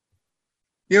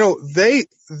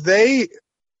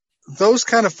 those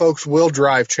kind of folks will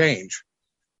drive change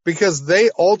because they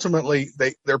ultimately,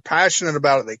 they're passionate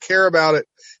about it. They care about it,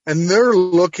 and they're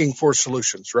looking for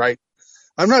solutions, right?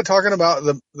 I'm not talking about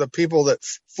the people that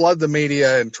flood the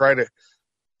media and try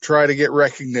to get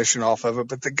recognition off of it,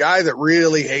 but the guy that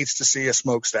really hates to see a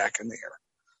smokestack in the air.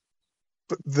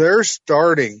 But they're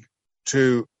starting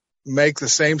to make the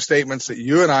same statements that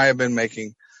you and I have been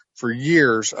making for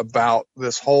years about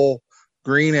this whole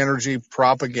green energy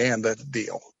propaganda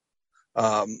deal.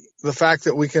 The fact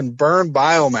that we can burn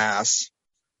biomass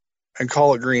and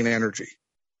call it green energy.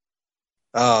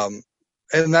 And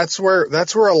that's where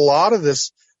a lot of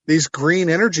these green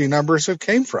energy numbers have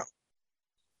came from.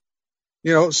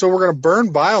 So we're going to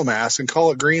burn biomass and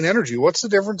call it green energy. What's the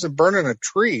difference in burning a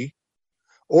tree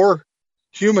or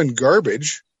human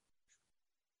garbage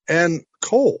and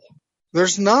coal?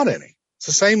 There's not any. It's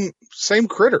the same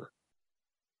critter.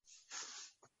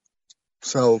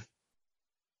 So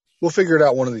we'll figure it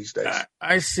out one of these days.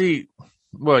 I see.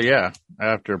 Well, yeah,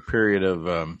 after a period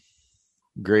of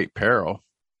great peril.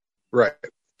 Right.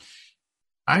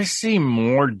 I see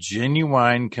more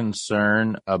genuine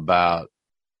concern about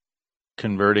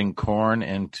converting corn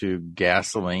into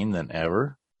gasoline than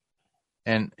ever.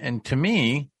 And to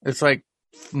me, it's like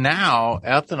now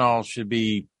ethanol should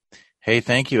be, hey,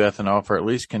 thank you, ethanol, for at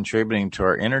least contributing to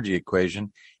our energy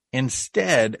equation.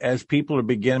 Instead, as people are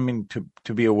beginning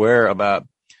to be aware about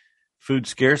food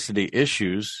scarcity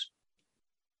issues,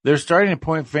 they're starting to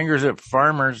point fingers at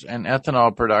farmers and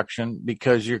ethanol production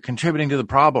because you're contributing to the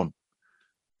problem.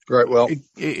 Right. Well,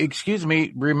 excuse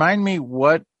me. Remind me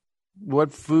what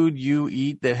food you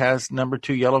eat that has number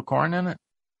 2 yellow corn in it?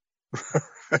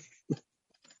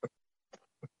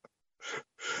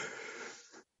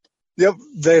 Yep.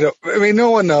 They don't. I mean, no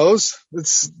one knows.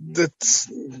 It's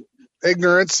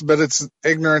ignorance, but it's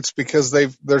ignorance because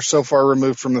they're so far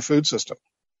removed from the food system.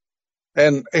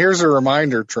 And here's a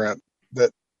reminder, Trent,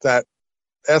 that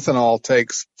ethanol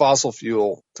takes fossil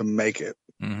fuel to make it.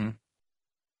 Mm-hmm.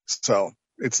 So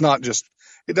it's not just,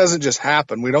 it doesn't just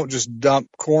happen. We don't just dump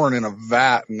corn in a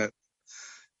vat and it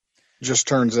just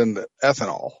turns into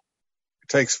ethanol. It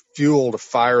takes fuel to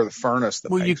fire the furnace.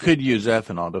 Well, you could use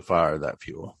ethanol to fire that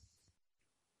fuel.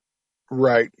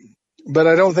 Right. But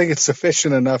I don't think it's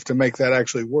sufficient enough to make that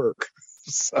actually work.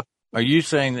 So. Are you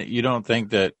saying that you don't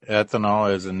think that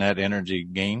ethanol is a net energy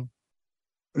gain?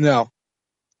 No,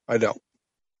 I don't.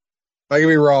 I can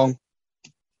be wrong,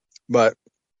 but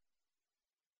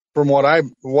from what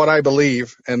I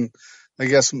believe, and I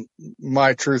guess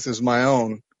my truth is my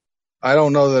own, I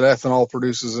don't know that ethanol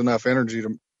produces enough energy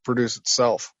to produce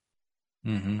itself.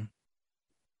 Mm-hmm.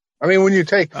 I mean, when you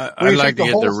take, I'd like to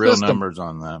get the real numbers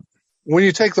on that. When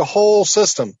you take the whole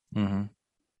system, mm-hmm.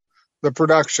 the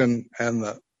production and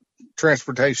the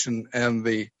transportation and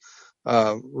the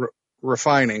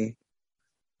refining,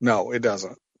 no, it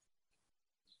doesn't.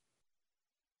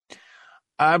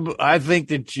 I think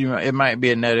that it might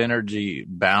be a net energy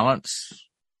balance,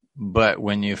 but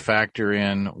when you factor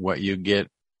in what you get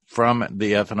from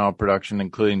the ethanol production,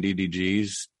 including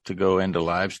DDGs, to go into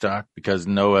livestock, because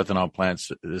no ethanol plant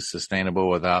is sustainable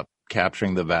without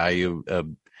capturing the value of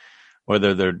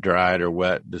whether they're dried or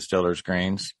wet distillers'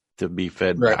 grains to be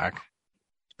fed right. back.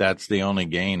 That's the only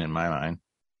gain in my mind.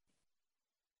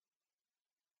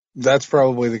 That's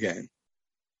probably the gain,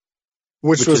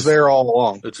 which was there all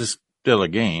along. It's still a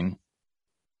gain.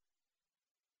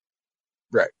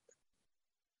 Right.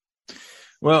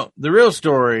 Well, the real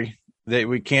story that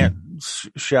we can't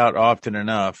shout often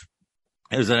enough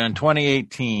is that in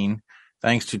 2018,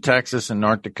 thanks to Texas and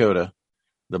North Dakota,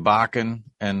 the Bakken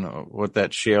and what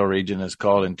that shale region is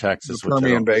called in Texas. The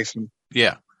Permian Basin.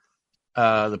 Yeah.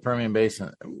 The Permian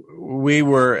Basin. We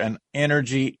were an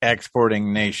energy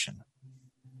exporting nation.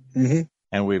 Mm-hmm.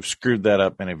 And we've screwed that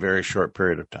up in a very short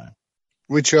period of time.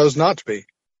 We chose not to be.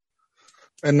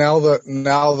 And now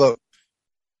the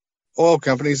oil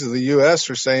companies in the U.S.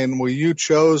 are saying, well, you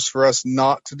chose for us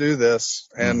not to do this.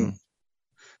 And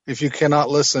if you cannot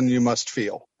listen, you must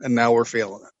feel. And now we're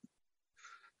feeling it.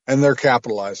 And they're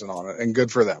capitalizing on it, and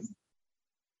good for them.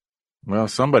 Well,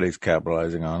 somebody's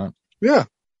capitalizing on it. Yeah.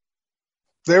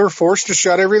 They were forced to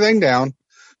shut everything down,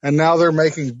 and now they're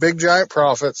making big, giant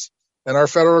profits, and our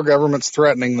federal government's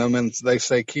threatening them, and they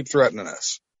say, keep threatening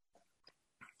us.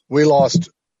 We lost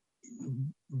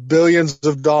billions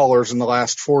of dollars in the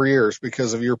last 4 years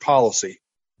because of your policy.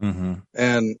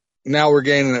 And now we're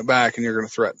gaining it back, and you're going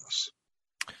to threaten us.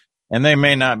 And they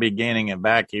may not be gaining it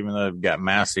back, even though they've got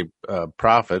massive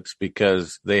profits,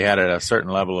 because they had a certain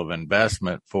level of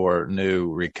investment for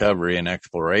new recovery and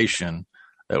exploration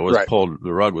that was pulled.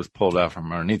 The rug was pulled out from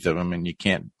underneath of them, and you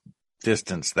can't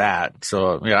distance that.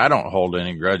 So, I don't hold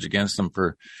any grudge against them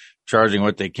for charging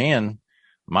what they can.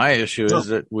 My issue is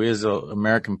that we as the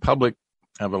American public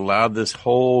have allowed this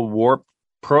whole warped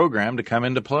program to come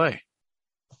into play.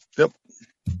 Yep.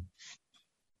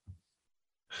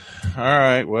 All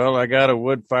right. Well, I got a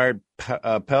wood-fired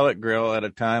pellet grill at a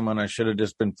time when I should have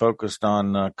just been focused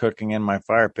on cooking in my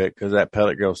fire pit, because that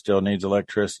pellet grill still needs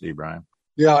electricity, Brian.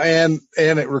 Yeah, and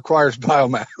it requires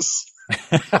biomass.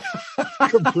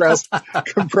 compressed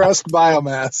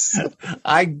biomass.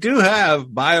 I do have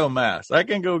biomass. I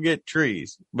can go get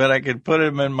trees, but I can put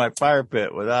them in my fire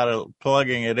pit without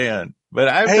plugging it in. But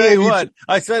I tell you what,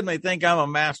 I suddenly think I'm a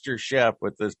master chef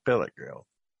with this pellet grill.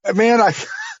 Man,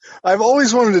 I've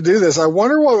always wanted to do this. I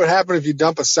wonder what would happen if you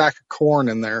dump a sack of corn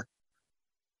in there.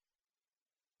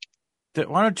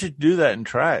 Why don't you do that and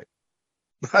try it?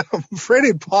 I'm afraid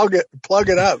he'd plug it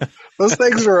up. Those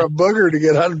things are a booger to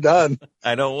get undone.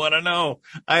 I don't want to know.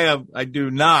 I do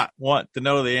not want to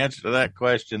know the answer to that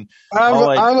question. I'm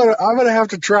gonna have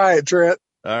to try it, Trent.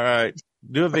 All right.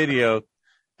 Do a video.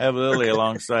 Have Lily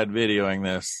alongside videoing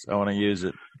this. I want to use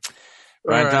it.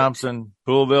 Brian Thompson,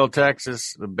 Poolville,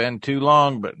 Texas. It's been too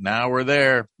long, but now we're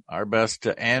there. Our best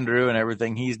to Andrew and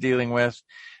everything he's dealing with.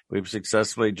 We've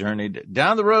successfully journeyed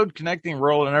down the road connecting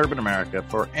rural and urban America.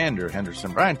 For Andrew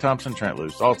Henderson, Brian Thompson, Trent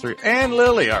Luce, all three, and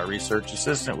Lily, our research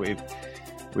assistant, we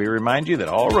remind you that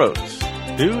all roads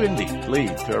do indeed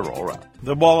lead to a rural route.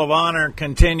 The Wall of Honor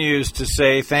continues to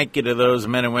say thank you to those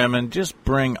men and women. Just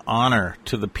bring honor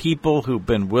to the people who've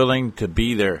been willing to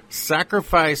be there.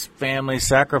 Sacrifice family,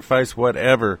 sacrifice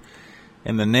whatever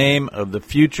in the name of the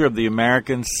future of the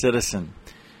American citizen.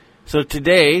 So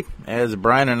today, as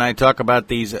Brian and I talk about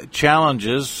these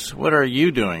challenges, what are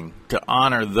you doing to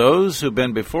honor those who've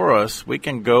been before us? We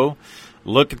can go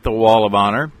look at the Wall of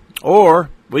Honor, or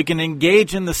we can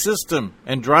engage in the system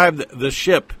and drive the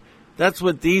ship. That's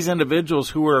what these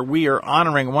individuals we are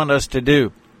honoring want us to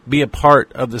do. Be a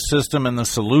part of the system and the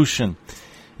solution.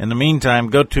 In the meantime,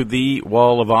 go to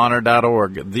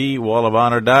thewallofhonor.org,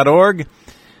 thewallofhonor.org.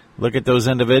 Look at those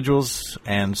individuals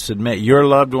and submit your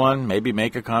loved one, maybe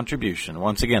make a contribution.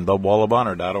 Once again,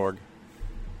 thewallofhonor.org.